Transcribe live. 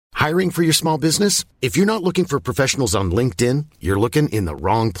Hiring for your small business? If you're not looking for professionals on LinkedIn, you're looking in the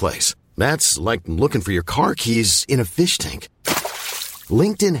wrong place. That's like looking for your car keys in a fish tank.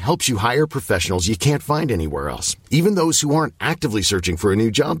 LinkedIn helps you hire professionals you can't find anywhere else, even those who aren't actively searching for a new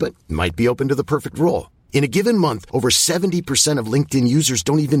job but might be open to the perfect role. In a given month, over 70% of LinkedIn users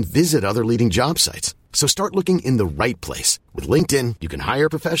don't even visit other leading job sites. So start looking in the right place. With LinkedIn, you can hire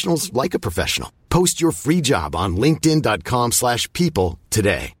professionals like a professional. Post your free job on linkedin.com/people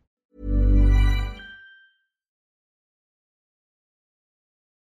today.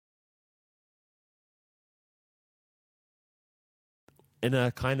 In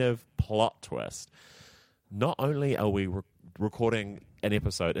a kind of plot twist, not only are we recording an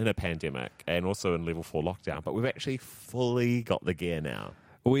episode in a pandemic and also in level 4 lockdown, but we've actually fully got the gear now.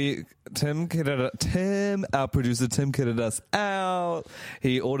 Our producer Tim kitted us out.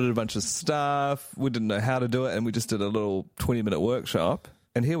 He ordered a bunch of stuff. We didn't know how to do it, and we just did a little 20-minute workshop.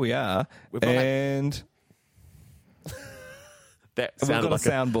 And here we are. That sounded like a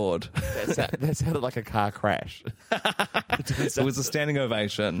soundboard. That sounded like a car crash. It was a standing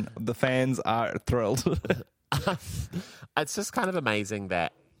ovation. The fans are thrilled. It's just kind of amazing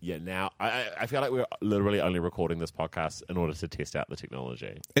that, now I feel like we're literally only recording this podcast in order to test out the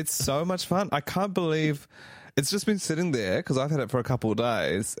technology. It's so much fun. I can't believe it's just been sitting there because I've had it for a couple of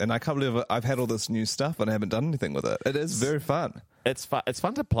days, and I can't believe I've had all this new stuff and I haven't done anything with it. It is very fun. It's fun. It's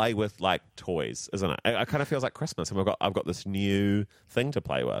fun to play with like toys, isn't it? It kind of feels like Christmas, and I've got this new thing to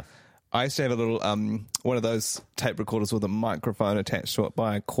play with. I used to have a little one of those tape recorders with a microphone attached to it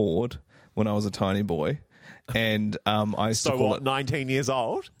by a cord when I was a tiny boy, and I used to call it 19 years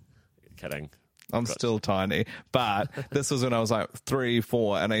old. Kidding. I'm still tiny, but this was when I was like 3,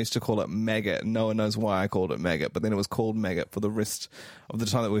 4, and I used to call it Maggot. No one knows why I called it Maggot, but then it was called Maggot for the rest of the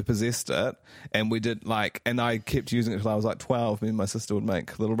time that we possessed it. And we did and I kept using it till I was like 12. Me and my sister would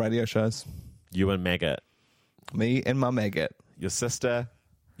make little radio shows. You and Maggot. Me and my Maggot. Your sister,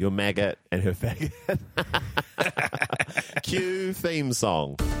 your Maggot, and her faggot. Cue theme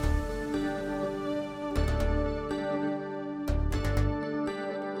song.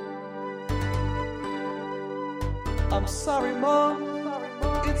 I'm sorry, Mom,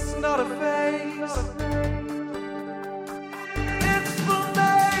 it's not a phase. It's the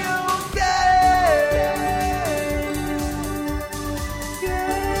male gaze.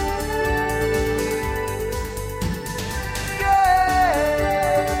 Gaze.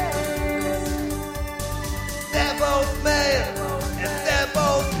 They're both male, and they're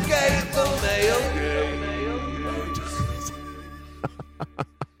both gay. The male gaze.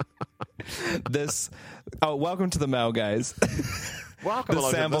 Welcome to the Male Gayz. Welcome. The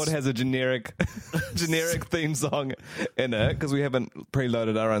soundboard has a generic theme song in it because we haven't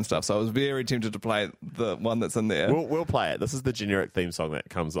preloaded our own stuff. So I was very tempted to play the one that's in there. We'll play it. This is the generic theme song that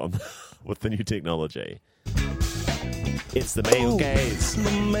comes on with the new technology. It's the Male Gayz.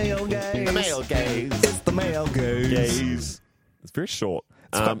 The Male Gayz. The Male Gayz. It's the Male Gayz. It's very short.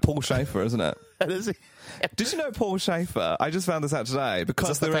 It's about Paul Schaefer, isn't it? It is. Did you know Paul Schaefer? I just found this out today because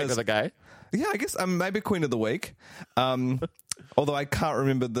is this the fact of the gay? Yeah, I guess maybe Queen of the Week. Although I can't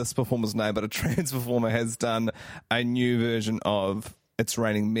remember this performer's name, but a trans performer has done a new version of It's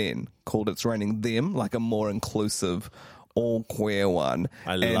Raining Men called It's Raining Them, like a more inclusive, all queer one.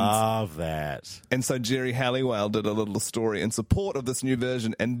 I love that. And so Jerry Halliwell did a little story in support of this new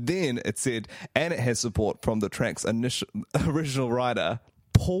version, and then it said, and it has support from the track's original writer,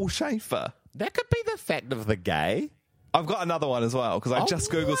 Paul Schaefer. That could be the fact of the gay. I've got another one as well, because I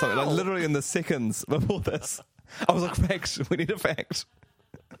just Googled something. Like, literally in the seconds before this, I was like, fact, we need a fact.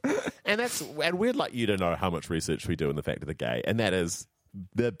 And we'd like you to know how much research we do in the fact of the gay, and that is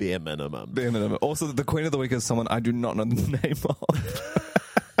the bare minimum. Bare minimum. Also, the Queen of the Week is someone I do not know the name of.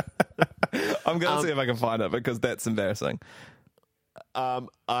 I'm going to see if I can find it, because that's embarrassing.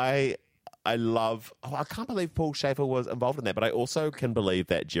 I can't believe Paul Schaefer was involved in that, but I also can believe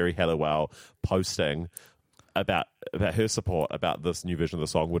that Jerry Halliwell posting about her support about this new version of the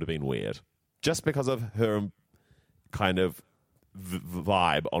song would have been weird, just because of her kind of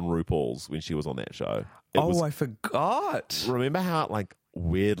vibe on RuPaul's when she was on that show. I forgot. Remember how like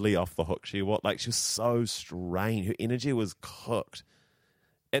weirdly off the hook she was? Like, she was so strange. Her energy was cooked.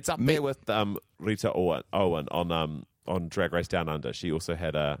 It's up there with Rita Owen on Drag Race Down Under. She also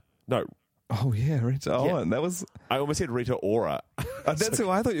had Oh, yeah, Rita Owen. That was... I almost said Rita Ora. That's who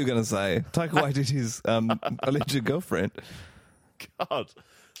I thought you were going to say. Taika Waititi's alleged girlfriend. God.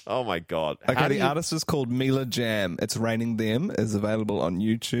 Oh, my God. Okay, the artist is called Mila Jam. It's Raining Them is available on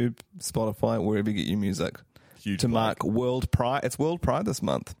YouTube, Spotify, wherever you get your music. Huge to mark World Pride. It's World Pride this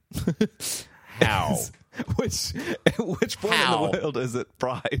month. How? Which point How? in the world is it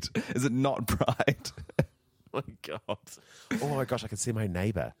pride? Is it not pride? Oh my God. Oh my gosh, I can see my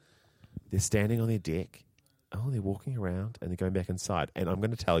neighbour. They're standing on their deck. Oh, they're walking around and they're going back inside. And I'm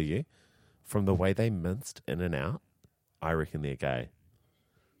going to tell you, from the way they minced in and out, I reckon they're gay.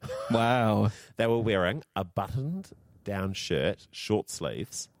 Wow. They were wearing a buttoned down shirt, short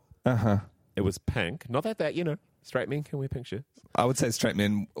sleeves. Uh-huh. It was pink. Not that, straight men can wear pink shirts. I would say straight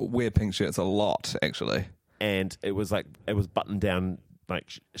men wear pink shirts a lot, actually. And it was buttoned down,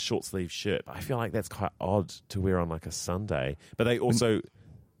 like short sleeve shirt. I feel like that's quite odd to wear on like a Sunday. But they also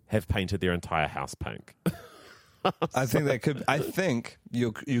have painted their entire house pink. I think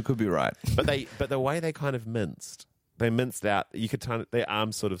you could be right. But the way they kind of minced out. You could their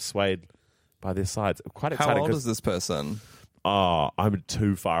arms sort of swayed by their sides. Quite exciting. How old is this person? Oh, I'm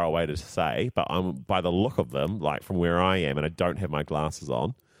too far away to say, but by the look of them, like from where I am, and I don't have my glasses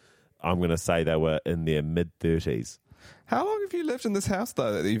on, I'm going to say they were in their mid-30s. How long have you lived in this house,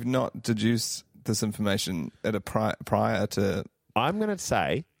 though, that you've not deduced this information at a prior to... I'm going to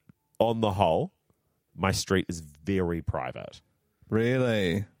say, on the whole, my street is very private.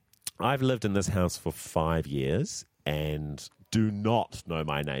 Really? I've lived in this house for 5 years and do not know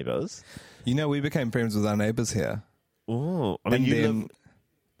my neighbours. We became friends with our neighbours here. Oh,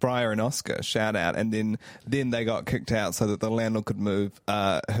 Briar and Oscar, shout out. And then they got kicked out so that the landlord could move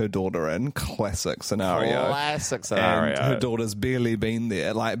her daughter in. Classic scenario. And her daughter's barely been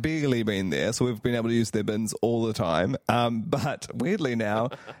there. So we've been able to use their bins all the time. But weirdly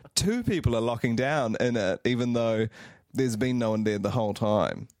now, 2 people are locking down in it, even though there's been no one there the whole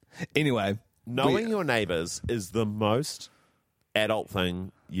time. Anyway. Knowing your neighbours is the most adult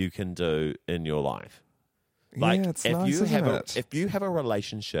thing you can do in your life. Like, it's nice, isn't it? If you have a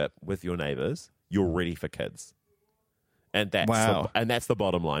relationship with your neighbours, you're ready for kids. And that's the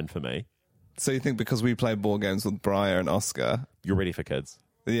bottom line for me. So you think because we play board games with Briar and Oscar... You're ready for kids.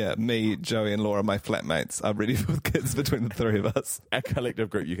 Yeah, me, Joey and Laura, my flatmates, are ready for kids between the 3 of us. A collective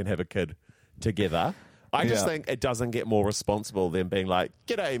group, you can have a kid together. I just think it doesn't get more responsible than being like,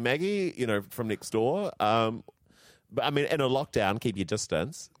 "G'day, Maggie," from next door. But I mean, in a lockdown, keep your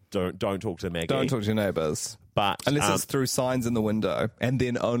distance. Don't talk to Maggie. Don't talk to your neighbours. But unless it's through signs in the window, and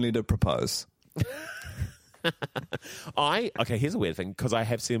then only to propose. Here's a weird thing, because I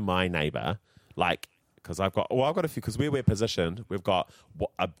have seen my neighbour, because I've got a few, because where we're positioned, we've got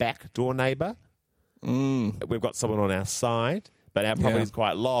a back door neighbour. We've got someone on our side. But our property is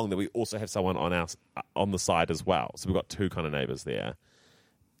quite long that we also have someone on the side as well. So we've got 2 kind of neighbours there.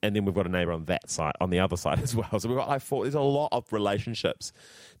 And then we've got a neighbour on that side, on the other side as well. So we've got 4. There's a lot of relationships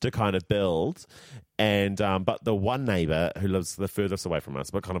to kind of build. And but the one neighbour who lives the furthest away from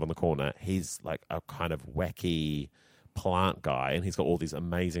us, but kind of on the corner, he's like a kind of wacky plant guy. And he's got all these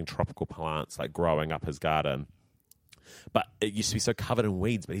amazing tropical plants growing up his garden. But it used to be so covered in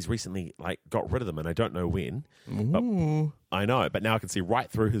weeds, but he's recently got rid of them, and I don't know when. But I know, but now I can see right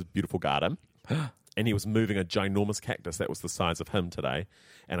through his beautiful garden. And he was moving a ginormous cactus that was the size of him today.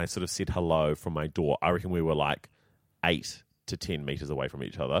 And I sort of said hello from my door. I reckon we were 8 to 10 meters away from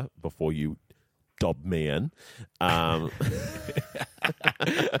each other before you dobbed me in. I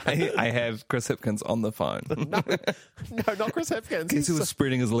have Chris Hipkins on the phone. No, not Chris Hipkins. Guess who was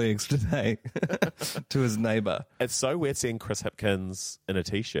spreading his legs today to his neighbour. It's so weird seeing Chris Hipkins in a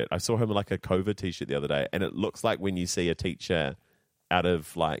T-shirt. I saw him in a COVID T-shirt the other day, and it looks like when you see a teacher out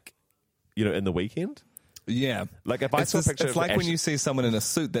of in the weekend. Yeah. If I saw a picture it's like when you see someone in a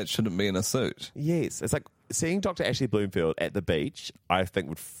suit that shouldn't be in a suit. Yes. It's like seeing Dr. Ashley Bloomfield at the beach, I think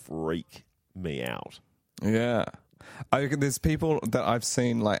would freak me out. Yeah. There's people that I've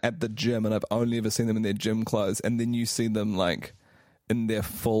seen at the gym, and I've only ever seen them in their gym clothes, and then you see them in their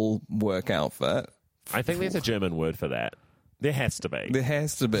full work outfit. I think there's a German word for that. There has to be. There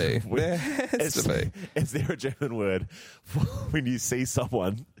has to be. There has to be. Is there a German word for when you see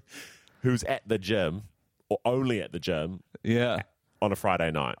someone who's at the gym or only at the gym? Yeah. On a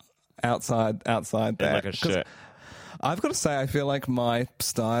Friday night. Outside that. In a shirt. I've got to say, I feel like my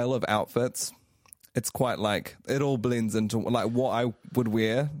style of outfits, it's quite it all blends into what I would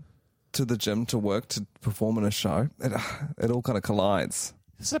wear to the gym to work to perform in a show. It all kind of collides.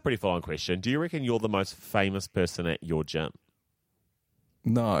 This is a pretty full-on question. Do you reckon you're the most famous person at your gym?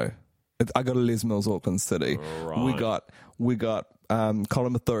 No. I got a Les Mills, Auckland City. Right. We got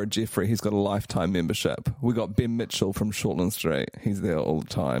Colin Mathura Jeffrey. He's got a lifetime membership. We got Ben Mitchell from Shortland Street. He's there all the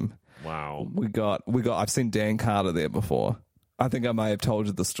time. Wow. We got. I've seen Dan Carter there before. I think I may have told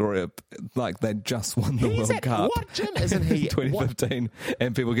you the story of they just won the World Cup. What gym isn't he? 2015,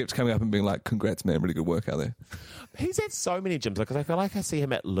 and people kept coming up and being like, "Congrats, man! Really good work out there." He's at so many gyms because I feel like I see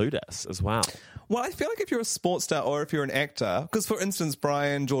him at Ludus as well. Well, I feel like if you're a sports star or if you're an actor, because for instance,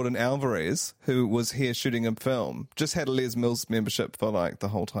 Brian Jordan Alvarez, who was here shooting a film, just had a Les Mills membership for like the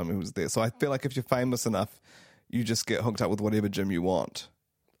whole time he was there. So I feel like if you're famous enough, you just get hooked up with whatever gym you want.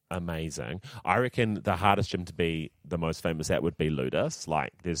 Amazing. I reckon the hardest gym to be the most famous at would be Ludus.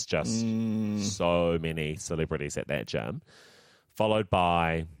 Like, there's just so many celebrities at that gym, followed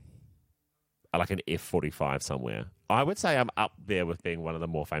by like an F45 somewhere. I would say I'm up there with being one of the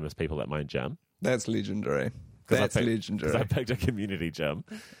more famous people at my gym. That's legendary. Because I picked a community gym.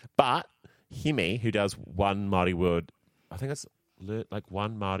 But Hemi, who does one Māori word, I think it's like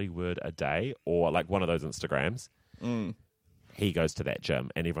one Māori word a day, or like one of those Instagrams, he goes to that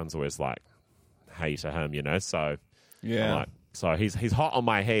gym, and everyone's always like, hey to him, you know? So, yeah. Like, so he's hot on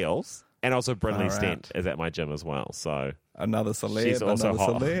my heels, and also Brynley Stent is at my gym as well. So another celeb, she's also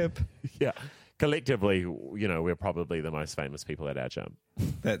another hot. celeb. Yeah. Collectively, you know, we're probably the most famous people at our gym.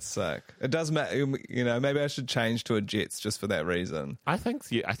 That's sick. It does matter. You know, maybe I should change to a Jets just for that reason. I think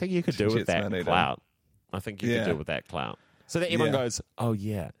you could do with that clout. I think you could do with that clout. So that everyone goes, oh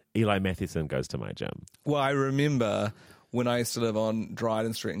yeah, Eli Mathewson goes to my gym. Well, I remember when I used to live on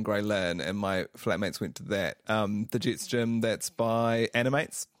Dryden Street in Grey Lynn and my flatmates went to that, the Jets gym that's by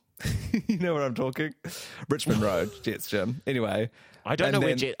Animates. You know what I'm talking? Richmond Road, Jets gym. Anyway. I don't know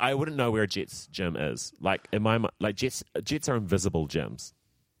where I wouldn't know where a Jets gym is. Like in my like Jets are invisible gyms.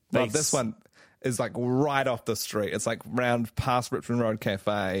 Well, this one is like right off the street. It's like round past Richmond Road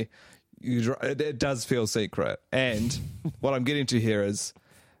Cafe. It does feel secret. And what I'm getting to here is,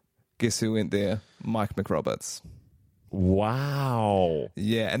 guess who went there? Mike McRoberts. Wow.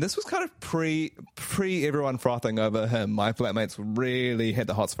 Yeah, and this was kind of pre everyone frothing over him. My flatmates really had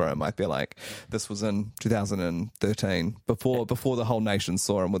the hots for him. I feel like this was in 2013, before the whole nation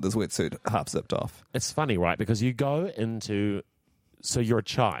saw him with his wetsuit half zipped off. It's funny, right? Because you go into, so you're a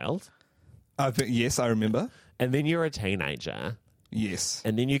child. Yes, I remember. And then you're a teenager. Yes.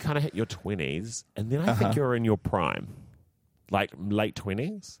 And then you kind of hit your 20s. And then I think you're in your prime, like late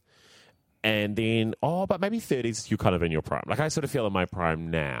 20s. And then, but maybe 30s, you're kind of in your prime. Like, I sort of feel in my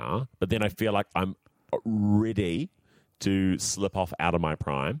prime now, but then I feel like I'm ready to slip off out of my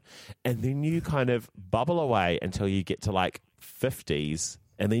prime. And then you kind of bubble away until you get to like 50s.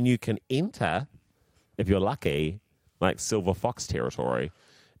 And then you can enter, if you're lucky, like Silver Fox territory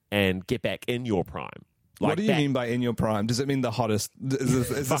and get back in your prime. Like, what do you mean by in your prime? Does it mean the hottest?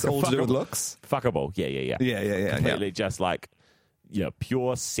 Is this all to do with looks? Fuckable. Yeah. Yeah. Completely just like, you know,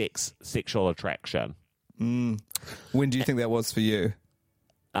 pure sexual attraction. When do you think that was for you?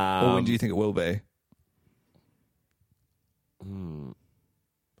 Or when do you think it will be?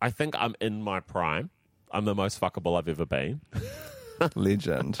 I think I'm in my prime. I'm the most fuckable I've ever been.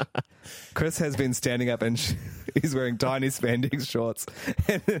 Legend. Chris has been standing up and he's wearing tiny spandex shorts.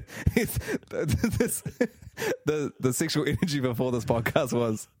 And the sexual energy before this podcast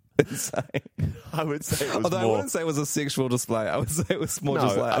was insane. I would say it was Although more... I wouldn't say it was a sexual display. I would say it was more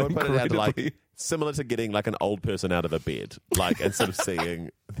just like I would put it out incredibly... like similar to getting like an old person out of a bed, like, and sort of seeing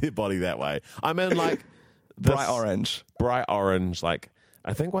their body that way. I'm in like bright orange, like,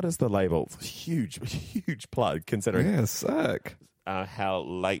 I think, what is the label? Huge plug considering yeah, sick. How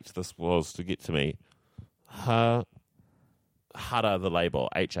late this was to get to me. Hara, the label,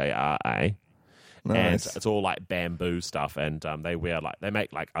 Hara. Nice. And it's all like bamboo stuff, and they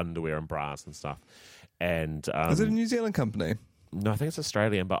make like underwear and bras and stuff. And is it a New Zealand company? No, I think it's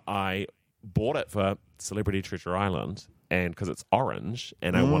Australian, but I bought it for Celebrity Treasure Island, and because it's orange,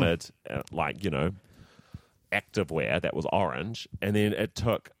 and I wanted like, you know, activewear that was orange, and then it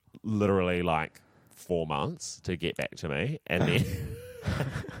took literally like 4 months to get back to me, and then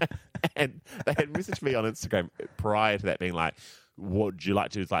and they had messaged me on Instagram prior to that being like, would you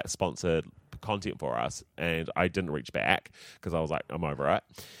like to like sponsor content for us? And I didn't reach back because I was like, I'm over it.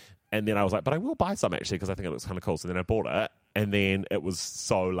 And then I was like, but I will buy some actually because I think it looks kind of cool. So then I bought it, and then it was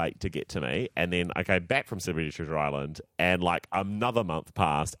so late to get to me. And then I came back from Celebrity Treasure Island, and like another month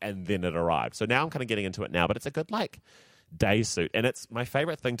passed, and then it arrived. So now I'm kind of getting into it now, but it's a good like day suit, and it's my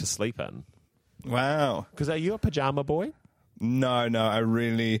favorite thing to sleep in. Wow. Because are you a pajama boy? No, I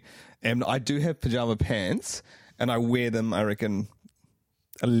really am. I do have pajama pants, and I wear them, I reckon,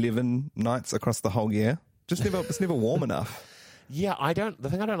 11 nights across the whole year. It's never warm enough. Yeah, the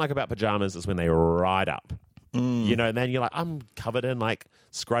thing I don't like about pajamas is when they ride up. You know, and then you're like, I'm covered in like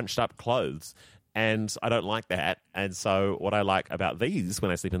scrunched up clothes, and I don't like that. And so what I like about these,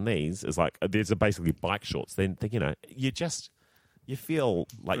 when I sleep in these, is like these are basically bike shorts. Then you know, you feel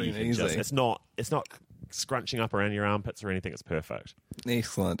like you can easy. it's not scrunching up around your armpits or anything. It's perfect.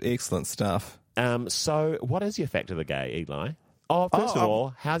 Excellent stuff. So what is your fact of the gay, Eli? Oh, first of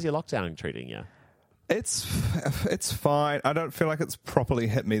all, how's your lockdown treating you? It's fine. I don't feel like it's properly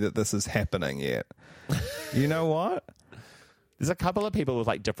hit me that this is happening yet. You know what? There's a couple of people with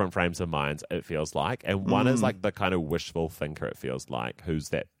like different frames of minds, it feels like. And one is like the kind of wishful thinker, it feels like, who's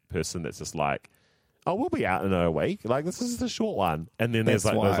that person that's just like, oh, we'll be out in a week. Like, this is the short one. And then there's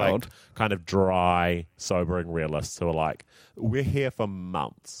That's like those like wild. kind of dry, sobering realists who are like, we're here for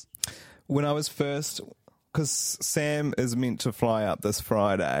months. When I was first, because Sam is meant to fly up this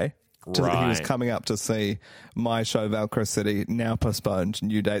Friday. He was Right. coming up to see my show, Velcro City, now postponed.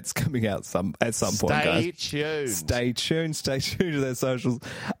 New dates coming out at some point, guys. Stay tuned. Stay tuned to their socials.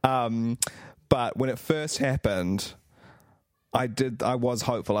 But when it first happened, I was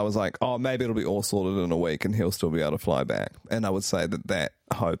hopeful. I was like, oh, maybe it'll be all sorted in a week and he'll still be able to fly back. And I would say that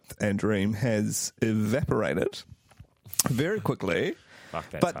hope and dream has evaporated very quickly.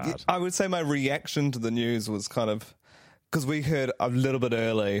 Fuck, that's But hard. I would say my reaction to the news was kind of, because we heard a little bit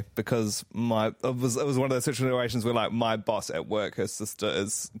early, because it was one of those situations where like my boss at work, her sister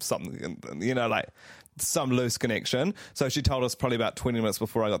is something, you know, like some loose connection. So she told us probably about 20 minutes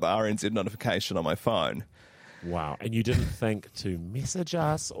before I got the RNZ notification on my phone. Wow. And you didn't think to message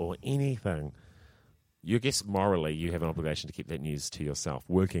us or anything. You guess morally you have an obligation to keep that news to yourself,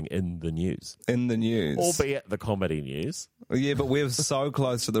 working in the news. In the news. Albeit the comedy news. Yeah, but we're so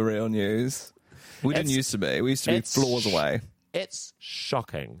close to the real news. We didn't used to be. We used to be floors away. It's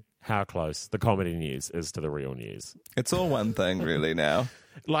shocking how close the comedy news is to the real news. It's all one thing, really, now.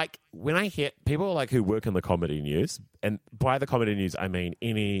 Like, when I hear people like who work in the comedy news, and by the comedy news, I mean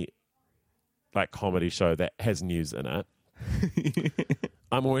any like comedy show that has news in it,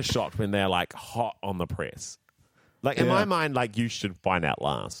 I'm always shocked when they're like hot on the press. Like, in my mind, like, you should find out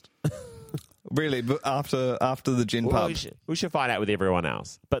last. Really, but after the gin Well, pub. we should find out with everyone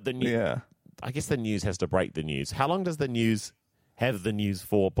else. But the Yeah. I guess the news has to break the news. How long does the news have the news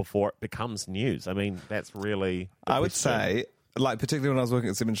for before it becomes news? I mean, that's really the I would question. say, like, particularly when I was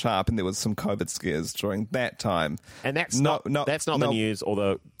working at 7 Sharp and there was some COVID scares during that time. And that's not the news or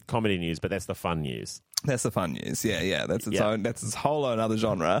the comedy news, but that's the fun news. That's the fun news. Yeah. That's its Yeah. own. That's its whole own other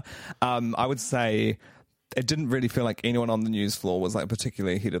genre. I would say it didn't really feel like anyone on the news floor was like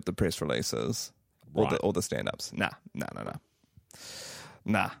particularly ahead of the press releases or Right. the stand-ups.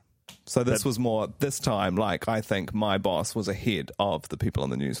 Nah. So this time, like, I think my boss was ahead of the people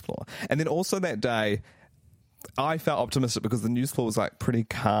on the news floor. And then also that day, I felt optimistic because the news floor was like pretty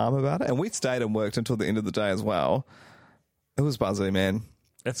calm about it. And we stayed and worked until the end of the day as well. It was buzzy, man.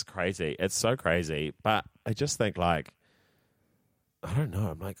 It's crazy. It's so crazy. But I just think, like, I don't know.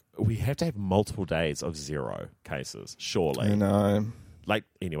 I'm like, we have to have multiple days of 0 cases, surely. I know. Like,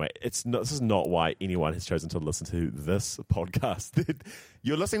 anyway, this is not why anyone has chosen to listen to this podcast.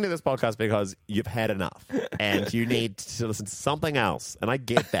 You're listening to this podcast because you've had enough and you need to listen to something else. And I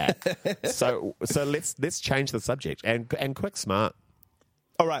get that. so let's change the subject and quick, smart.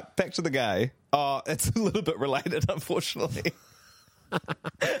 All right, back to the gay. Oh, it's a little bit related, unfortunately.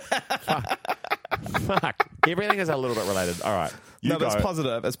 Fuck. Everything is a little bit related. All right. But it's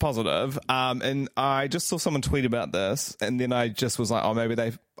positive. It's positive. And I just saw someone tweet about this, and then I just was like, oh, maybe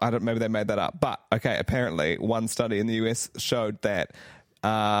they made that up. But okay, apparently, one study in the US showed that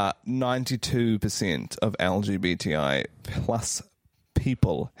 92% of LGBTI plus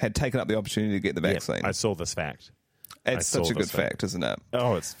people had taken up the opportunity to get the vaccine. I saw this fact. It's such a good fact, isn't it?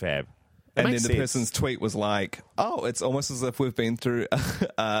 Oh, it's fab. And then makes the sense. person's tweet was like, oh, it's almost as if we've been through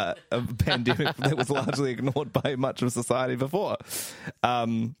a pandemic that was largely ignored by much of society before.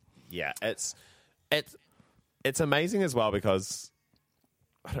 Yeah, it's amazing as well because,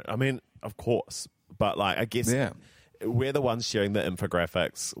 I mean, of course, but like, I guess we're the ones sharing the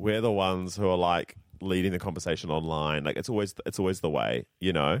infographics. We're the ones who are like leading the conversation online. Like, it's always the way,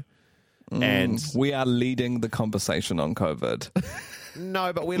 you know? And we are leading the conversation on COVID.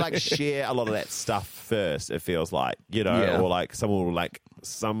 no, but we like share a lot of that stuff first, it feels like, you know, or like someone will like,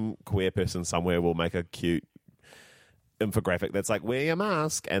 some queer person somewhere will make a cute infographic that's like, wear your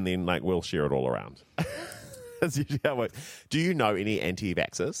mask, and then like we'll share it all around. That's usually how it works. Do you know any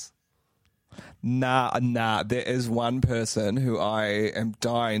anti-vaxxers? Nah. There is one person who I am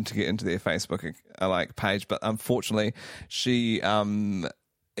dying to get into their Facebook page, but unfortunately, she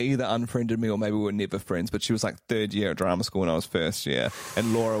either unfriended me or maybe we were never friends. But she was like third year at drama school when I was first year,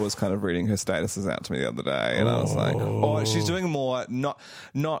 and Laura was kind of reading her statuses out to me the other day, and I was like, oh, she's doing more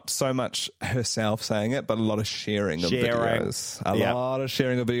not so much herself saying it, but a lot of sharing of videos, lot of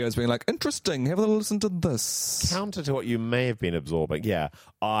sharing of videos, being like, interesting, have a little listen to this. Counter to what you may have been absorbing. Yeah,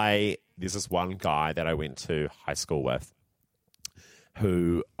 there's this one guy that I went to high school with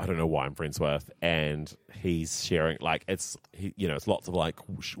who I don't know why I'm friends with, and he's sharing it's lots of like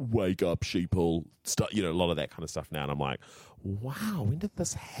wake up sheeple stuff, a lot of that kind of stuff now, and I'm like, wow, when did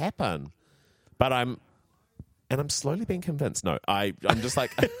this happen? But I'm slowly being convinced. No, I'm just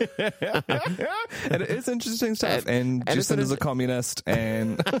like, and it is interesting stuff. And Justin is a communist,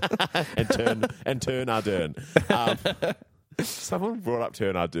 and turn Ardern. Someone brought up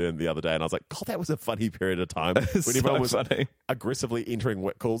Turn Ardern the other day, and I was like, God, that was a funny period of time when everyone was aggressively entering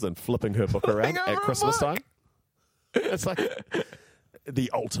Whitcoulls and flipping her book around at Christmas time. It's like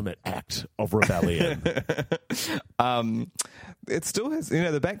the ultimate act of rebellion. It still has,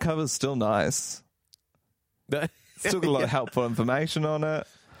 the back cover's still nice. Still got a lot of helpful information on it.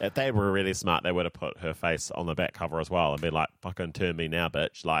 If they were really smart, they would have put her face on the back cover as well and be like, fucking turn me now,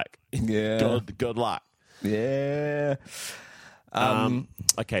 bitch. Like, good luck. Yeah.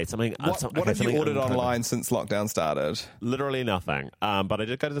 Okay, something. What have you ordered online since lockdown started? Literally nothing. But I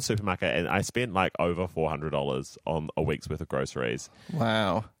did go to the supermarket and I spent like over $400 on a week's worth of groceries.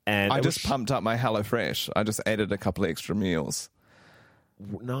 Wow. And I just pumped up my HelloFresh. I just added a couple of extra meals.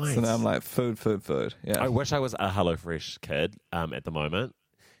 Nice. So now I'm like, food. Yeah. I wish I was a HelloFresh kid at the moment.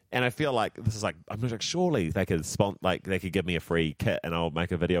 And I feel like this is like, I'm just like, surely they could they could give me a free kit and I'll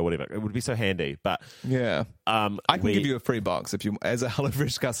make a video, whatever. It would be so handy. But yeah, I can give you a free box if you, as a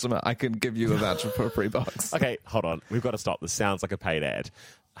HelloFresh customer, I can give you a voucher for a free box. Okay, hold on. We've got to stop. This sounds like a paid ad.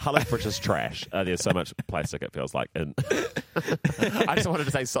 HelloFresh is trash. There's so much plastic, it feels like. And I just wanted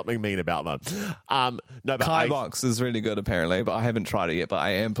to say something mean about them. No, but Kai Box is really good apparently, but I haven't tried it yet. But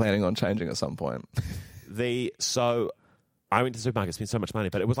I am planning on changing at some point. I went to the supermarket, spent so much money,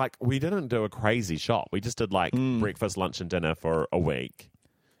 but it was like we didn't do a crazy shop. We just did like breakfast, lunch, and dinner for a week,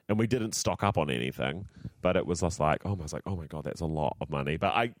 and we didn't stock up on anything. But it was just like, oh my God, that's a lot of money.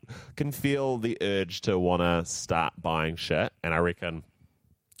 But I can feel the urge to want to start buying shit, and I reckon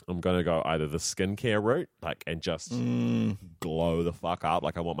I'm going to go either the skincare route, like, and just glow the fuck up.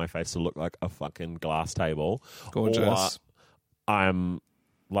 Like, I want my face to look like a fucking glass table. Gorgeous. Or I'm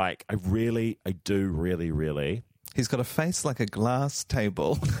like, I do really. He's got a face like a glass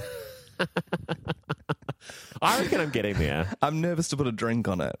table. I reckon I'm getting there. I'm nervous to put a drink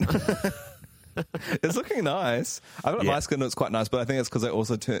on it. It's looking nice. I've got my skin that's quite nice, but I think it's because I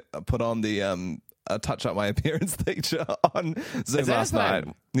also put on the touch up my appearance feature on Zoom last night.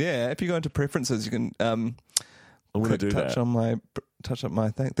 Yeah, if you go into preferences, you can I'm going to do touch that. on touch up my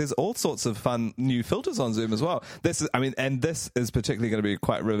thing. There's all sorts of fun new filters on Zoom as well. This is particularly going to be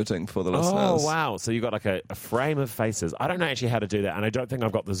quite riveting for the listeners. Oh, wow. So you got like a frame of faces. I don't know actually how to do that, and I don't think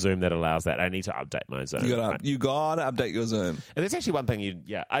I've got the Zoom that allows that. I need to update my Zoom. You got to update your Zoom. And there's actually one thing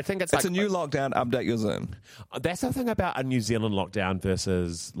I think it's a new lockdown, update your Zoom. That's the thing about a New Zealand lockdown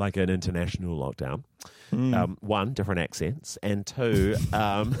versus like an international lockdown. One, different accents, and two,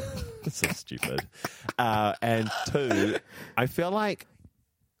 so stupid. And two, I feel like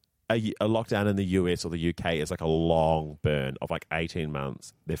a lockdown in the US or the UK is like a long burn of like 18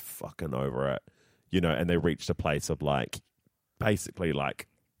 months. They're fucking over it, and they reached a place of like, basically like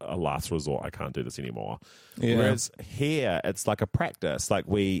a last resort. I can't do this anymore. Yeah. Whereas here, it's like a practice. Like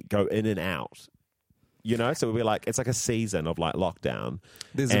we go in and out. So we'll be like, it's like a season of like lockdown.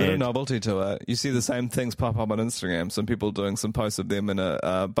 There's a bit of novelty to it. You see the same things pop up on Instagram. Some people doing some posts of them in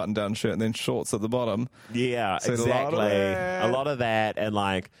a button-down shirt and then shorts at the bottom. Yeah, so exactly. A lot of that, and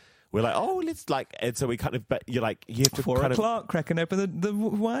like we're like, oh, let's like, and so we kind of, but you're like, you have to 4 o'clock, cracking open the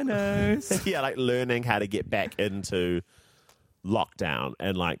winos. Yeah, like learning how to get back into lockdown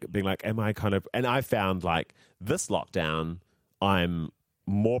and like being like, am I kind of, and I found like this lockdown, I'm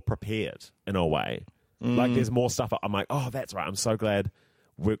more prepared in a way. Like there's more stuff. I'm like, oh, that's right. I'm so glad.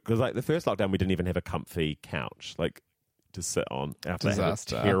 Because like the first lockdown, we didn't even have a comfy couch like to sit on after that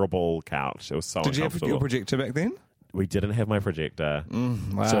terrible couch. It was so uncomfortable. Did you have your projector back then? We didn't have my projector.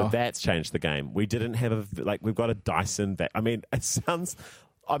 Wow. So that's changed the game. We didn't have we've got a Dyson. I've spent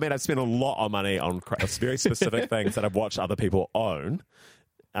a lot of money on very specific things that I've watched other people own.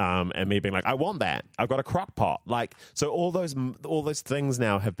 And me being like, I want that. I've got a crock pot. Like, so all those things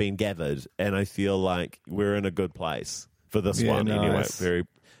now have been gathered, and I feel like we're in a good place for this one. Nice. Anyway, very,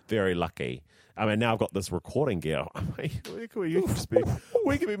 very lucky. I mean, now I've got this recording gear. I mean, we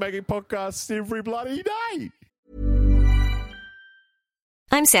could be making podcasts every bloody day.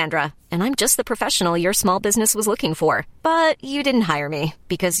 I'm Sandra, and I'm just the professional your small business was looking for. But you didn't hire me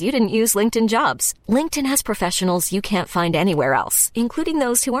because you didn't use LinkedIn Jobs. LinkedIn has professionals you can't find anywhere else, including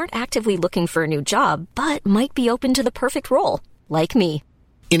those who aren't actively looking for a new job, but might be open to the perfect role, like me.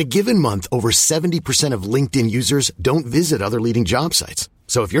 In a given month, over 70% of LinkedIn users don't visit other leading job sites.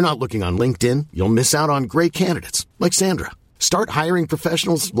 So if you're not looking on LinkedIn, you'll miss out on great candidates like Sandra. Start hiring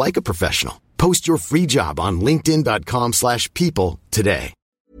professionals like a professional. Post your free job on linkedin.com/people today.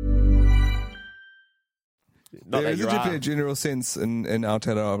 Not There that is you a are. general sense in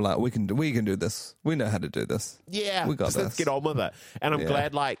Aotearoa of like, we can do this. We know how to do this. Yeah, we got just this. let's get on with it. And I'm Yeah.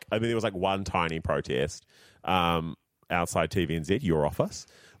 glad, there was one tiny protest outside TVNZ, your office,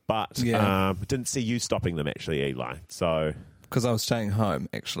 but didn't see you stopping them actually, Eli. So, Because I was staying home,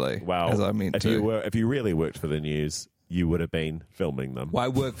 actually, well, as I meant if to. if you really worked for the news, you would have been filming them. Well, I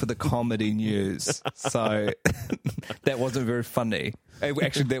work for the comedy news, so that wasn't very funny.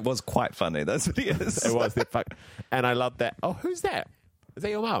 Actually, that was quite funny. That's what it is. It was. And I love that. Oh, who's that? Is that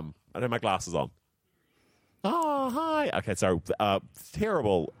your mum? I don't have my glasses on. Oh, hi. Okay, so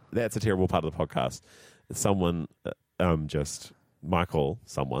terrible. That's a terrible part of the podcast. Someone my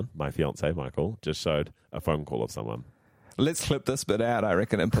fiance Michael, just showed a phone call of someone. Let's clip this bit out, I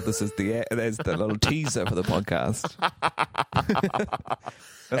reckon, and put this as the little teaser for the podcast.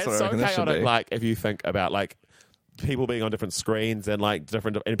 That's It's what I so reckon this should chaotic. be. Like if you think about people being on different screens and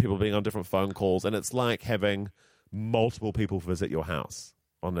and people being on different phone calls, and it's like having multiple people visit your house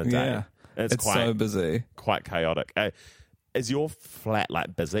on a day. Yeah, it's quite so busy. quite chaotic. Is your flat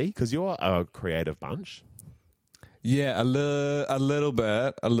busy? Because you're a creative bunch. Yeah, a little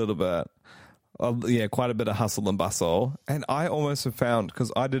bit. Yeah, quite a bit of hustle and bustle. And I almost have found,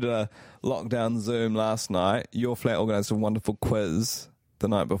 because I did a lockdown Zoom last night, your flat organised a wonderful quiz the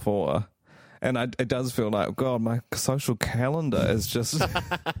night before. And it does feel like, God, my social calendar is just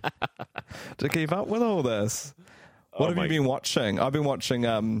to keep up with all this. What have you been watching? I've been watching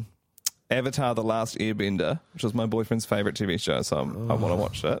Avatar: The Last Airbender, which was my boyfriend's favourite TV show, so I want to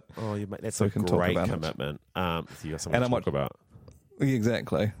watch it. Oh, that's So a we can talk great about it. commitment. So you got something And to I'm talk about.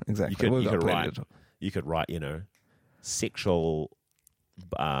 Exactly. You We've got plenty you could write, sexual,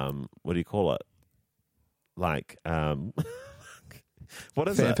 what do you call it? What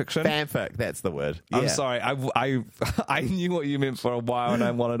is Fan it? fiction? Fanfic, that's the word. I'm Yeah. sorry. I knew what you meant for a while, and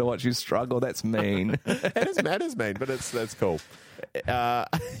I wanted to watch you struggle. That's mean. It is mean, but that's cool.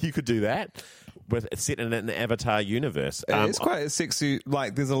 You could do that with set in an Avatar universe. It's quite sexy.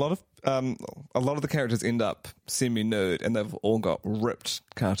 Like, there's a lot of the characters end up semi-nude, and they've all got ripped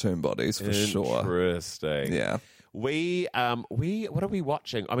cartoon bodies for sure. Interesting. Yeah. We what are we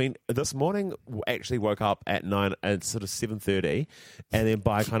watching? I mean, this morning actually woke up at 9 and sort of 7:30, and then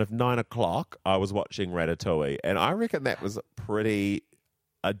by kind of 9 o'clock I was watching Ratatouille, and I reckon that was a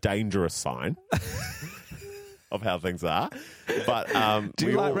dangerous sign of how things are. But Do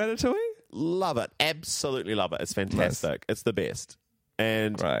you like Ratatouille? Love it, absolutely love it. It's fantastic. It's the best.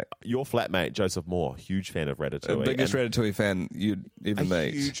 And Right. your flatmate Joseph Moore, huge fan of Ratatouille, Biggest and Ratatouille fan you'd ever a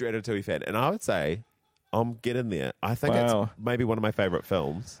meet. huge Ratatouille fan, and I would say get in there. I think Wow. it's maybe one of my favourite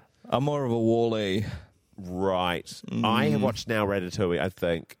films. I'm more of a Wall-E. Right. I have watched now Ratatouille, I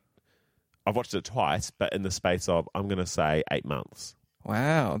think. I've watched it twice, but in the space of, I'm going to say, 8 months.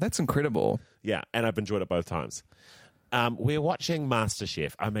 Wow, that's incredible. Yeah, and I've enjoyed it both times. We're watching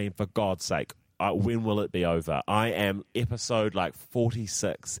MasterChef. I mean, for God's sake, when will it be over? I am episode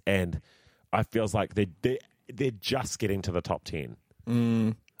 46, and I feels like they're just getting to the top 10.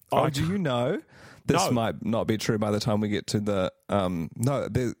 Oh, do you know? This No. might not be true by the time we get to the on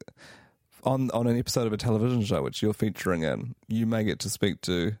an episode of a television show which you're featuring in, you may get to speak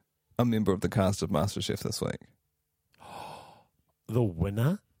to a member of the cast of MasterChef this week. The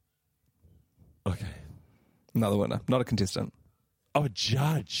winner? Okay. Another winner, not a contestant. Oh, a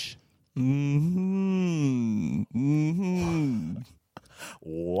judge. Mm-hmm.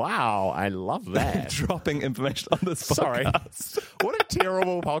 Wow, I love that. Dropping information on this podcast. Sorry. What a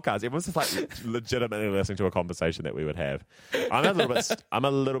terrible podcast. It was just legitimately listening to a conversation that we would have. I'm a little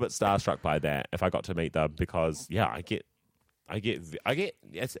bit starstruck by that if I got to meet them, because I think I just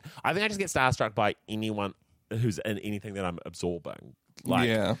get starstruck by anyone who's in anything that I'm absorbing.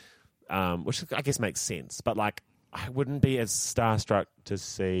 Yeah. Which I guess makes sense. But I wouldn't be as starstruck to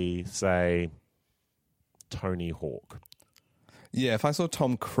see, say, Tony Hawk. Yeah, if I saw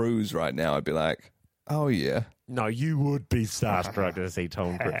Tom Cruise right now, I'd be like, oh yeah. No, you would be starstruck to see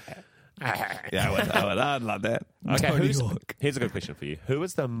Tom Cruise. Yeah, I'd love that. Okay, Tony Hawk. here's a good question for you. Who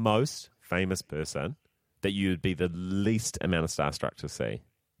is the most famous person that you'd be the least amount of starstruck to see?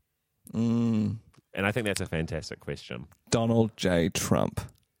 And I think that's a fantastic question. Donald J. Trump.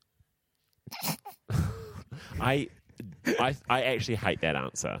 I actually hate that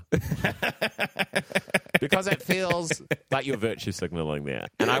answer. Because it feels like you're virtue signaling there.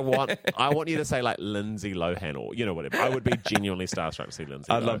 And I want you to say Lindsay Lohan or, whatever. I would be genuinely starstruck to see Lindsay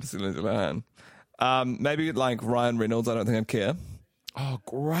I'd Lohan. love to see Lindsay Lohan. Maybe Ryan Reynolds. I don't think I'd care. Oh,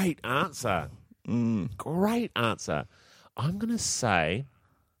 great answer. Great answer. I'm going to say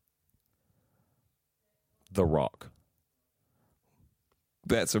The Rock.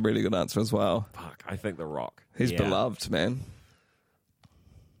 That's a really good answer as well. Fuck, I think The Rock. He's Yeah. beloved, man.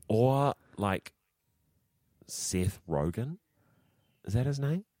 Or like Seth Rogen. Is that his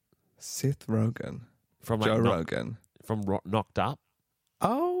name? Seth Rogen. From Joe Rogan. From Knocked Up.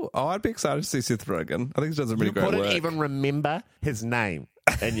 Oh, I'd be excited to see Seth Rogen. I think he does a really You great couldn't work. even remember his name,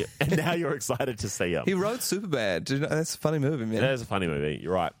 and now you're excited to see him. He wrote Superbad. Did you know, that's a funny movie, man. It is a funny movie.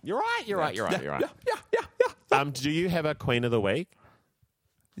 You're right. You're right. Do you have a Queen of the Week?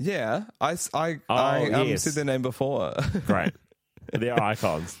 Yeah, I yes. said their name before. Great. They're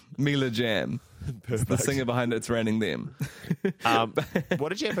icons. Mila Jam. It's the singer behind It's Raining Them. What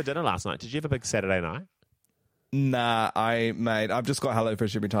did you have for dinner last night? Did you have a big Saturday night? Nah, I've just got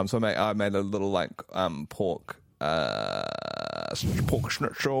HelloFresh every time, so I made a little like pork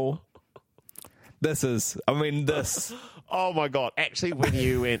schnitzel. This. Oh my God. Actually, when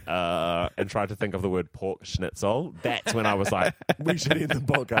you went and tried to think of the word pork schnitzel, that's when I was like, we should end the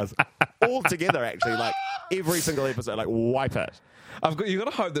podcast all together, actually. Like every single episode, like wipe it. You got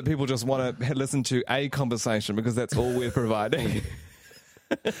to hope that people just want to listen to a conversation because that's all we're providing.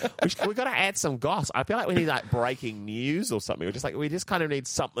 We got to add some goss. I feel like we need like breaking news or something. We just kind of need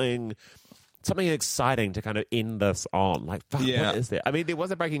something exciting to kind of end this on. Like, fuck, what is there? I mean, there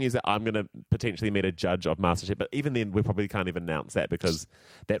was a breaking news that I'm going to potentially meet a judge of MasterChef, but even then, we probably can't even announce that because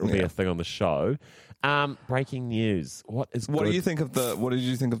that will be a thing on the show. Breaking news. What did you think of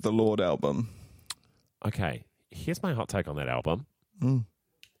the Lorde album? Okay, here's my hot take on that album. And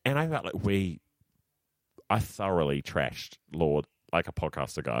I felt like I thoroughly trashed Lorde like a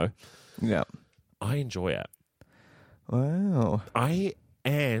podcast ago. Yeah. I enjoy it. Wow. I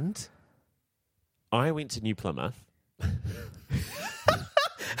went to New Plymouth.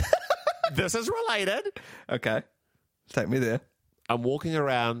 This is related. Okay. Take me there. I'm walking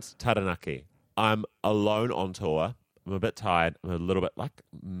around Taranaki. I'm alone on tour. I'm a bit tired. I'm a little bit like,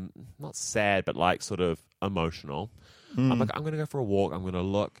 not sad, but like sort of emotional. I'm like, I'm going to go for a walk. I'm going to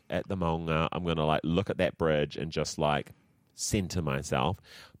look at the maunga. I'm going to like look at that bridge and just like center myself.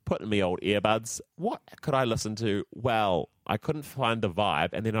 Put in me old earbuds. What could I listen to? Well, I couldn't find the vibe.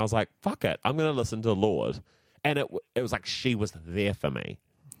 And then I was like, fuck it. I'm going to listen to Lorde. And it was like she was there for me.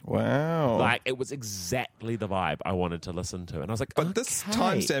 Wow. Like, it was exactly the vibe I wanted to listen to. And I was like, but this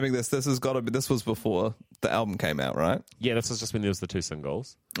timestamping this was before the album came out, right? Yeah, this was just when there was the two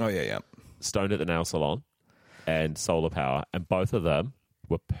singles. Oh, yeah. Stoned at the Nail Salon and Solar Power. And both of them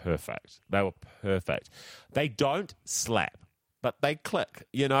were perfect. They were perfect. They don't slap, but they click,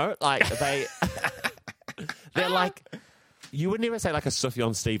 you know? Like, they're like, you would never say like a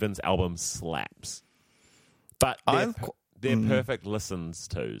Sufjan Stevens album slaps. But they're perfect listens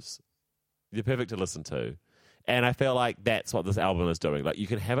tos. They're perfect to listen to. And I feel like that's what this album is doing. Like, you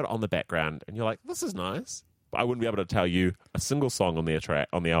can have it on the background and you're like, this is nice. But I wouldn't be able to tell you a single song on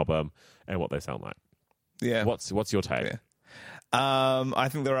the album and what they sound like. Yeah. What's your take? Yeah. I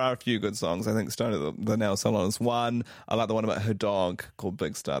think there are a few good songs. I think Stone at the Nail Salon is one. I like the one about her dog called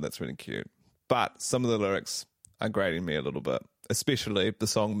Big Star. That's really cute. But some of the lyrics are grating me a little bit, especially the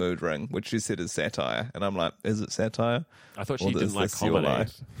song Mood Ring, which she said is satire. And I'm like, is it satire? I thought she didn't like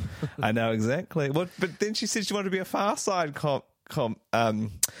comedy. I know, exactly. Well, but then she said she wanted to be a Far Side comic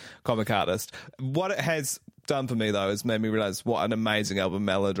artist. What it has done for me, though, is made me realize what an amazing album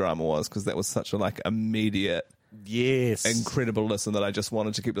Melodrama was, because that was such a immediate, incredible listen that I just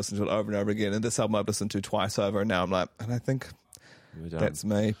wanted to keep listening to it over and over again. And this album I've listened to twice over, and now I'm like, and I think that's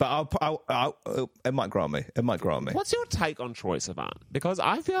me. But it might grow on me. It might grow on me. What's your take on Troye Sivan? Because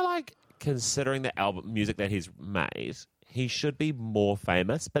I feel like, considering the album music that he's made, he should be more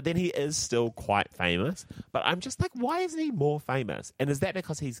famous, but then he is still quite famous. But I'm just like, why isn't he more famous? And is that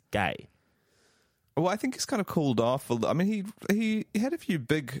because he's gay? Well, I think he's kind of cooled off. I mean, he had a few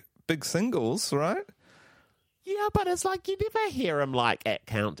big singles, right? Yeah, but it's like you never hear him like at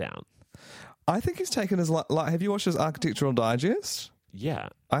Countdown. I think he's taken his have you watched his Architectural Digest? Yeah,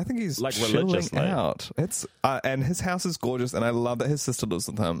 I think he's like chilling religiously out. It's and his house is gorgeous, and I love that his sister lives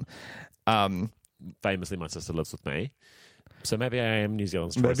with him. Famously, my sister lives with me, so maybe I am New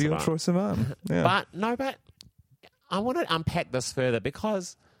Zealand's Troye Sivan. Maybe you're Troye Sivan. Yeah. But I want to unpack this further,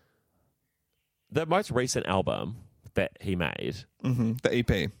 because the most recent album that he made, the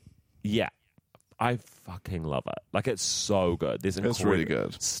EP, yeah, I fucking love it. Like, it's so good. It's really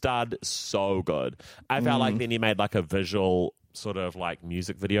good. Stud, so good. I felt like then he made like a visual sort of like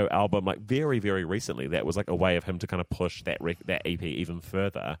music video album, like very, very recently. That was like a way of him to kind of push that EP even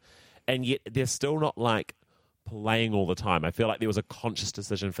further. And yet they're still not like playing all the time. I feel like there was a conscious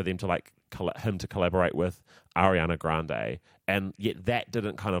decision for them to like him to collaborate with Ariana Grande, and yet that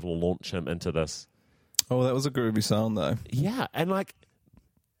didn't kind of launch him into this. Oh, that was a groovy song though. Yeah, and like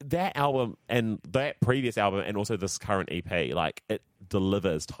that album and that previous album and also this current EP, like it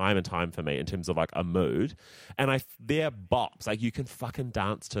delivers time and time for me in terms of like a mood, and they're bops. Like you can fucking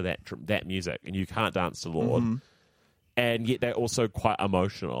dance to that music, and you can't dance to Lord, and yet they're also quite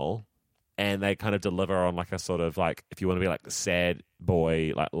emotional. And they kind of deliver on like a sort of like, if you want to be like the sad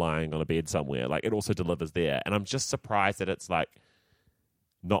boy, like lying on a bed somewhere, like it also delivers there. And I'm just surprised that it's like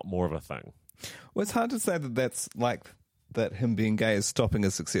not more of a thing. Well, it's hard to say that that's like that him being gay is stopping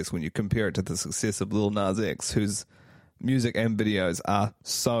his success when you compare it to the success of Lil Nas X, whose music and videos are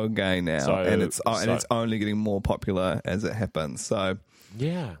so gay now, and it's only getting more popular as it happens. So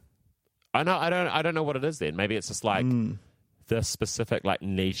yeah, I don't know what it is then. Maybe it's just like. The specific like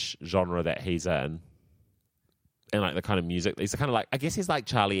niche genre that he's in, and like the kind of music he's kind of like, I guess he's like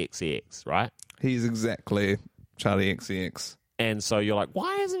Charlie XCX, right? He's exactly Charlie XCX. And so you're like,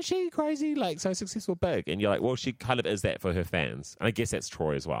 why isn't she crazy, like so successful, big? And you're like, well, she kind of is that for her fans, and I guess that's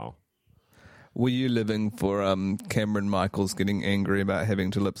Troy as well. Were you living for Cameron Michaels getting angry about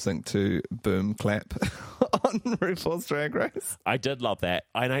having to lip sync to Boom Clap on RuPaul's Drag Race? I did love that,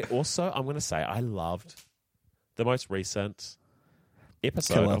 and I'm going to say I loved the most recent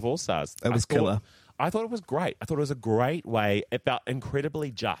episode of All Stars. It was killer. I thought it was great. I thought it was a great way. It felt incredibly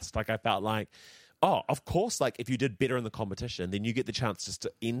just. Like I felt like, oh, of course, like if you did better in the competition, then you get the chance just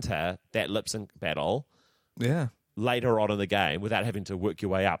to enter that lip sync battle. Yeah. Later on in the game without having to work your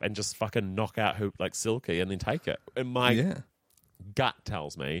way up and just fucking knock out who like Silky and then take it. And my gut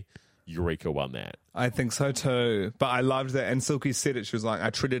tells me Eureka won that. I think so too. But I loved that. And Silky said it. She was like, I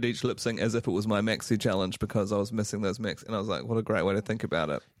treated each lip sync as if it was my maxi challenge because I was missing those mix. And I was like, what a great way to think about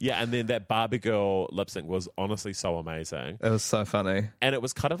it. Yeah, and then that Barbie Girl lip sync was honestly so amazing. It was so funny. And it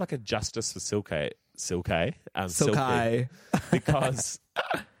was kind of like a justice for Silky. Silky. Because,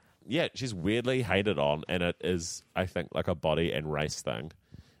 yeah, she's weirdly hated on, and it is, I think, like a body and race thing.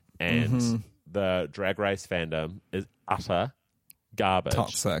 And the Drag Race fandom is utter garbage.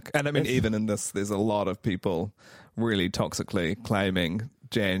 Toxic. And I mean, even in this, there's a lot of people really toxically claiming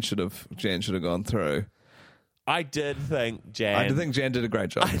Jan should have gone through. I did think Jan did a great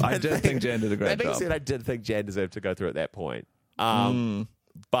job. I did think Jan did a great job. That being said, I did think Jan deserved to go through at that point.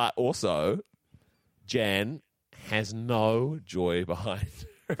 But also, Jan has no joy behind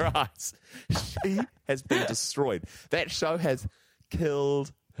her eyes. She has been destroyed. That show has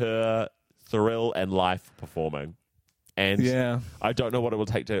killed her thrill and life performing. And I don't know what it will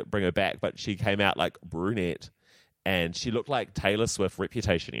take to bring her back, but she came out like brunette, and she looked like Taylor Swift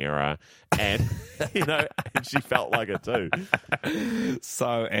Reputation era, and and she felt like it too.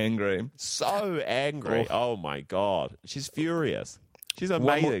 So angry. Oh my God, she's furious. She's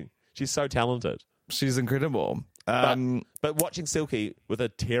amazing. She's so talented. She's incredible. But watching Silky with a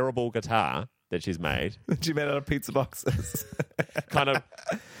terrible guitar that she's made, she made out of pizza boxes, kind of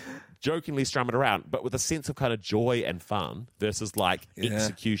jokingly strum it around, but with a sense of kind of joy and fun versus like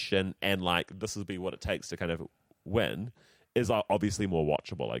execution and like this will be what it takes to kind of win, is obviously more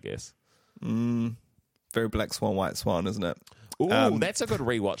watchable, I guess. Very Black Swan, White Swan, isn't it? Ooh, that's a good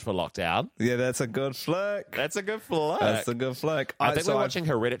rewatch for lockdown. Yeah, that's a good flick. I think we're watching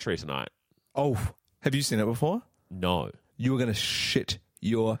Hereditary tonight. Oh, have you seen it before? No. You were going to shit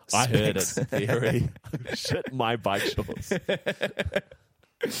your specs. I heard it's very shit my bike shorts.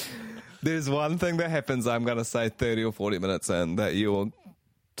 There's one thing that happens, I'm going to say 30 or 40 minutes in, that you'll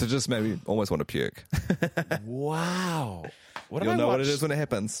to just maybe almost want to puke. Wow. You'll know what it is when it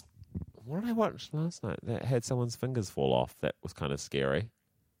happens. What did I watch last night that had someone's fingers fall off? That was kind of scary.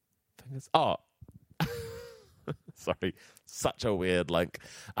 Oh. Sorry. Such a weird link.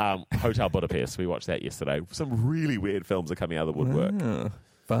 Hotel Budapest. We watched that yesterday. Some really weird films are coming out of the woodwork.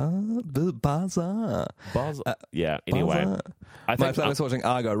 Bazaar. Yeah, anyway. My plan is watching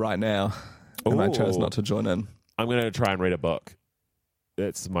Argo right now, and I chose not to join in. I'm going to try and read a book.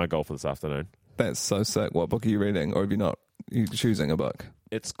 That's my goal for this afternoon. That's so sick. What book are you reading? Or have you not? You choosing a book?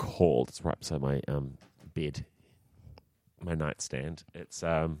 It's right beside my bed, my nightstand. It's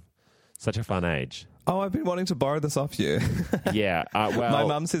such a fun age. Oh, I've been wanting to borrow this off you. Yeah. Well, my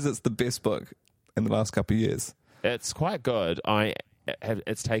mum says it's the best book in the last couple of years. It's quite good.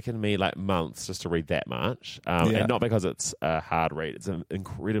 It's taken me like months just to read that much, and not because it's a hard read. It's an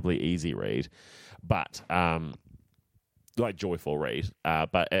incredibly easy read, but like joyful read.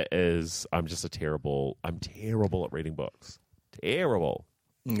 But it is. I'm terrible at reading books. Terrible.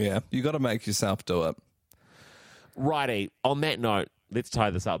 Yeah, you got to make yourself do it. Righty. On that note, let's tie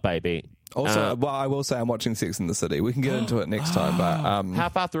this up, baby. Also, well, I will say I'm watching Sex and the City. We can get into it next time, but how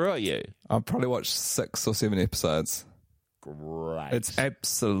far through are you? I've probably watched 6 or 7 episodes. Great. It's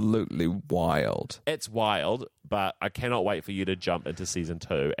absolutely wild. It's wild, but I cannot wait for you to jump into season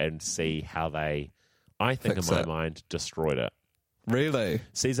 2 and see how they, I think Fix in my it. mind, destroyed it. Really?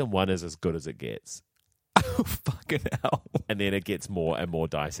 Season 1 is as good as it gets. Oh, fucking hell. And then it gets more and more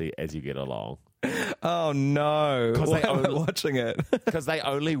dicey as you get along. Oh, no. 'Cause Why they am I only- watching it? Because they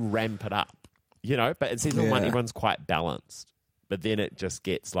only ramp it up, you know? But in season 1, Yeah. everyone's quite balanced. But then it just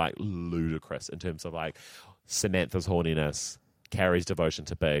gets, like, ludicrous in terms of, like, Samantha's horniness, Carrie's devotion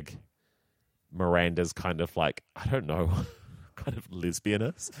to Big, Miranda's kind of, like, I don't know, kind of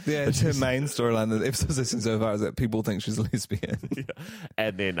lesbianness. Yeah, it's her main storyline. The episodes I've seen so far is that people think she's a lesbian. Yeah.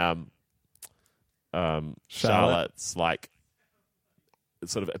 And then Charlotte's, like,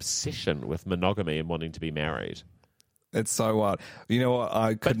 sort of obsession with monogamy and wanting to be married. It's so wild. You know what?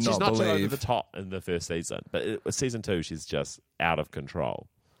 I But could she's not not too over believe. the top in the first season. But season 2, she's just out of control.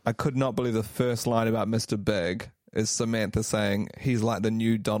 I could not believe the first line about Mr. Big is Samantha saying he's like the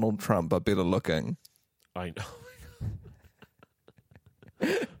new Donald Trump, but better looking. I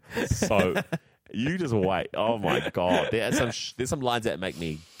know. So you just wait. Oh my God. There's some lines that make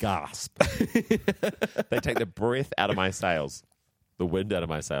me gasp. They take the breath out of my sails, the wind out of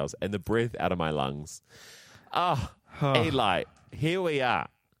my sails, and the breath out of my lungs. Ah, Eli, here we are.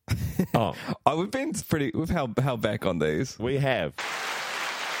 Oh, We've held back on these. we have.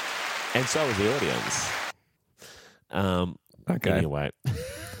 And so is the audience. Okay. Anyway.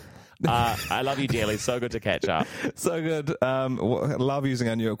 I love you dearly. So good to catch up. So good. Love using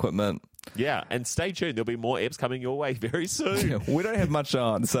our new equipment. Yeah, and stay tuned. There'll be more eps coming your way very soon. We don't have much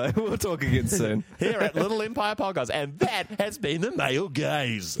on, so we'll talk again soon. Here at Little Empire Podcast. And that has been the Male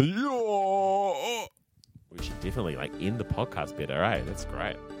Gaze. Yeah. We should definitely end the podcast better, eh? That's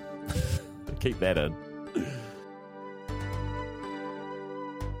great. Keep that in.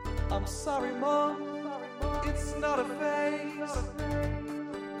 I'm sorry, Mom. It's not a phase.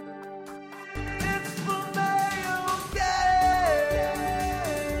 It's the male gaze.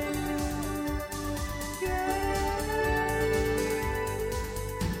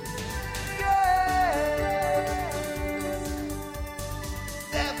 Gaze.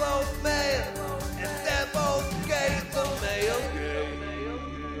 They're both male, and they're both gay. The male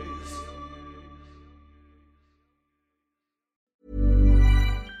gaze.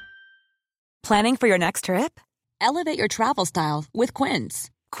 Planning for your next trip? Elevate your travel style with Quince.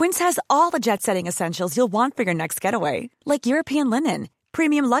 Quince has all the jet-setting essentials you'll want for your next getaway, like European linen,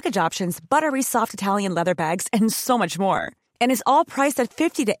 premium luggage options, buttery soft Italian leather bags, and so much more. And is all priced at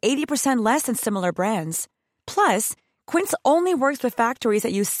 50 to 80% less than similar brands. Plus, Quince only works with factories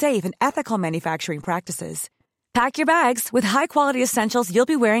that use safe and ethical manufacturing practices. Pack your bags with high-quality essentials you'll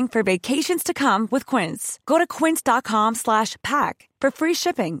be wearing for vacations to come with Quince. Go to quince.com/pack for free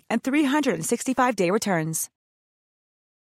shipping and 365-day returns.